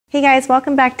Hey guys,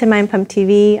 welcome back to Mind Pump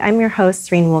TV. I'm your host,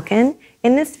 Serene.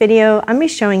 In this video, I'm going to be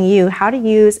showing you how to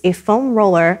use a foam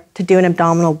roller to do an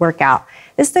abdominal workout.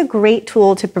 This is a great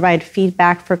tool to provide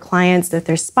feedback for clients with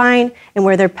their spine and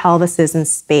where their pelvis is in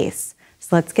space.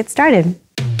 So let's get started.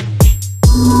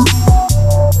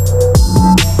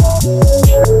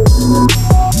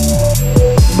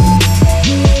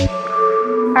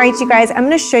 All right, you guys, I'm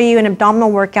going to show you an abdominal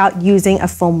workout using a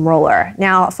foam roller.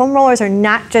 Now, foam rollers are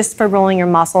not just for rolling your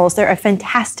muscles. They're a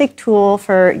fantastic tool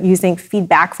for using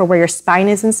feedback for where your spine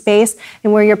is in space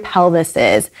and where your pelvis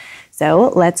is. So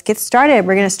let's get started.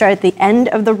 We're going to start at the end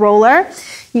of the roller.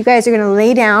 You guys are going to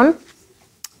lay down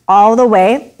all the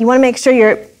way. You want to make sure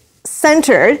you're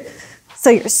centered so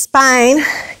your spine,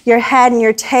 your head, and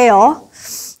your tail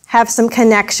have some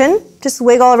connection. Just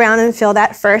wiggle around and feel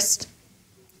that first.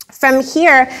 From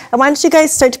here, I want you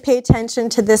guys to start to pay attention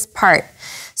to this part.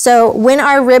 So when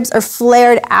our ribs are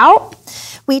flared out,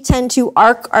 we tend to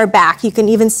arc our back. You can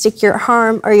even stick your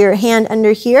arm or your hand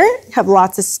under here, have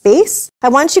lots of space. I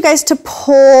want you guys to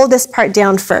pull this part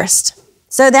down first.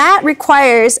 So that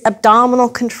requires abdominal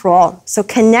control. So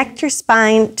connect your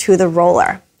spine to the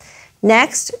roller.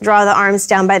 Next, draw the arms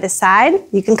down by the side.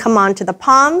 You can come onto the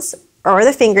palms or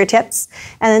the fingertips,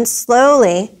 and then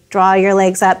slowly draw your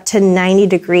legs up to 90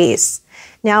 degrees.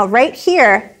 Now right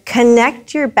here,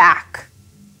 connect your back.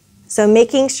 So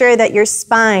making sure that your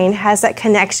spine has that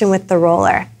connection with the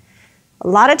roller. A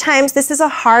lot of times this is a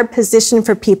hard position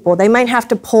for people. They might have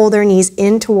to pull their knees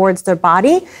in towards their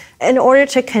body in order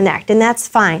to connect, and that's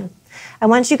fine. I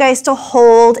want you guys to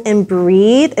hold and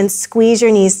breathe and squeeze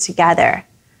your knees together.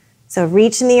 So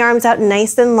reaching the arms out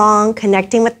nice and long,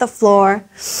 connecting with the floor,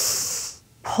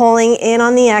 pulling in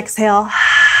on the exhale,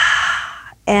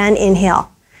 and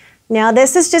inhale. Now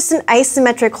this is just an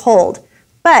isometric hold,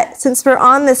 but since we're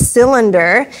on the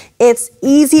cylinder, it's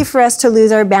easy for us to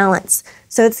lose our balance.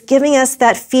 So it's giving us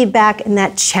that feedback and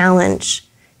that challenge.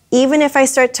 Even if I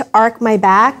start to arc my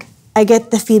back, I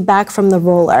get the feedback from the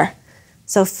roller.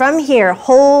 So from here,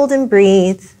 hold and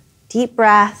breathe, deep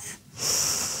breath.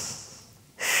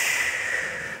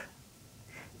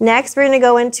 Next, we're going to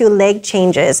go into leg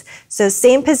changes. So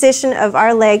same position of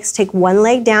our legs. Take one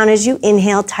leg down as you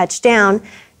inhale, touch down.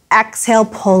 Exhale,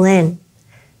 pull in.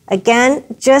 Again,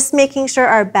 just making sure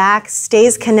our back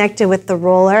stays connected with the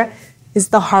roller is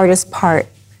the hardest part.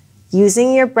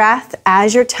 Using your breath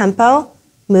as your tempo,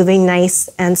 moving nice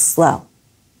and slow.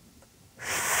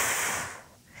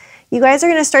 You guys are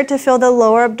going to start to feel the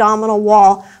lower abdominal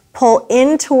wall pull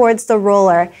in towards the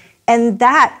roller. And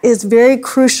that is very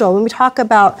crucial. When we talk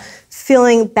about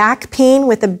feeling back pain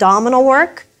with abdominal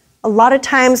work, a lot of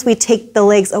times we take the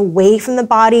legs away from the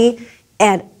body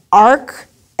and arc,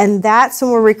 and that's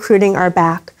when we're recruiting our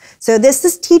back. So this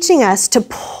is teaching us to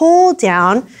pull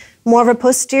down more of a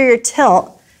posterior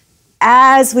tilt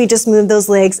as we just move those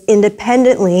legs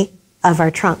independently of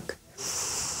our trunk.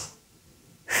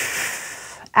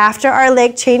 After our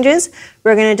leg changes,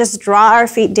 we're going to just draw our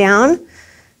feet down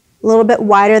a little bit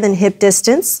wider than hip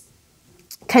distance.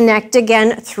 Connect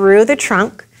again through the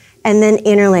trunk and then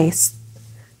interlace.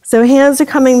 So hands are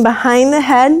coming behind the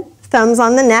head, thumbs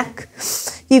on the neck.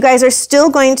 You guys are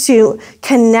still going to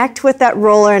connect with that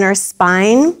roller in our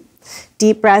spine.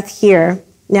 Deep breath here.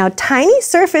 Now, tiny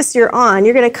surface you're on,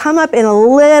 you're going to come up in a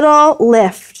little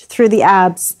lift through the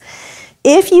abs.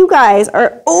 If you guys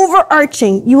are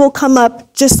overarching, you will come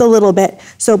up just a little bit.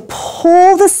 So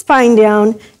pull the spine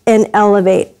down and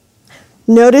elevate.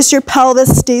 Notice your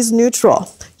pelvis stays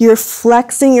neutral. You're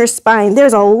flexing your spine.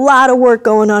 There's a lot of work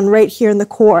going on right here in the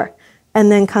core. And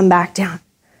then come back down.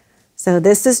 So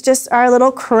this is just our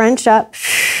little crunch up.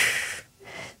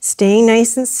 Staying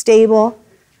nice and stable.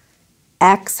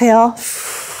 Exhale.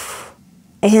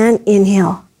 And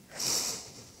inhale.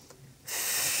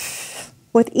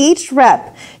 With each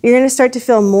rep, you're going to start to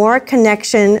feel more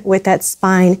connection with that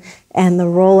spine and the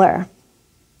roller.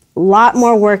 A lot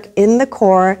more work in the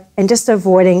core and just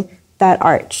avoiding that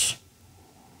arch.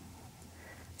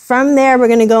 From there, we're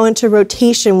going to go into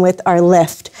rotation with our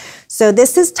lift. So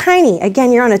this is tiny.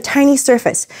 Again, you're on a tiny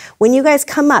surface. When you guys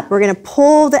come up, we're going to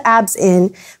pull the abs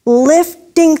in,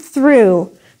 lifting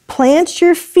through, plant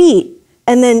your feet,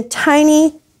 and then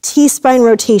tiny T-spine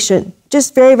rotation.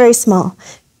 Just very, very small.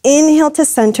 Inhale to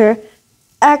center,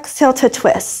 exhale to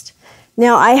twist.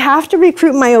 Now I have to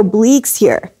recruit my obliques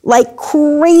here like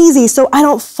crazy so I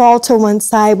don't fall to one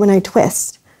side when I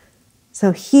twist.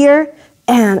 So here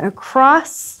and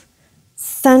across,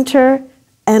 center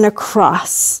and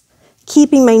across.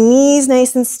 Keeping my knees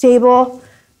nice and stable,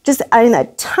 just adding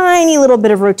that tiny little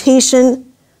bit of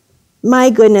rotation.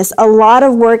 My goodness, a lot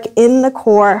of work in the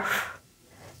core.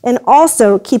 and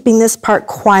also keeping this part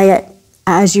quiet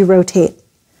as you rotate.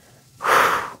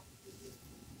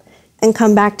 And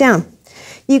come back down.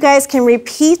 You guys can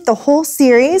repeat the whole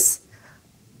series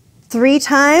 3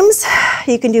 times.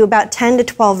 You can do about 10 to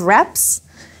 12 reps.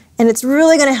 And it's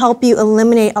really going to help you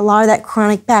eliminate a lot of that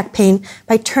chronic back pain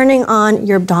by turning on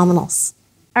your abdominals.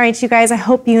 All right, you guys, I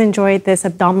hope you enjoyed this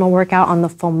abdominal workout on the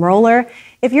foam roller.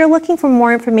 If you're looking for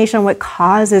more information on what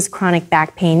causes chronic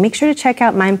back pain, make sure to check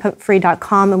out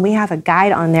mindpumpfree.com, and we have a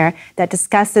guide on there that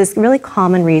discusses really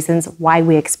common reasons why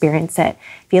we experience it.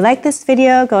 If you like this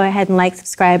video, go ahead and like,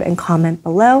 subscribe, and comment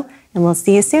below, and we'll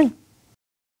see you soon.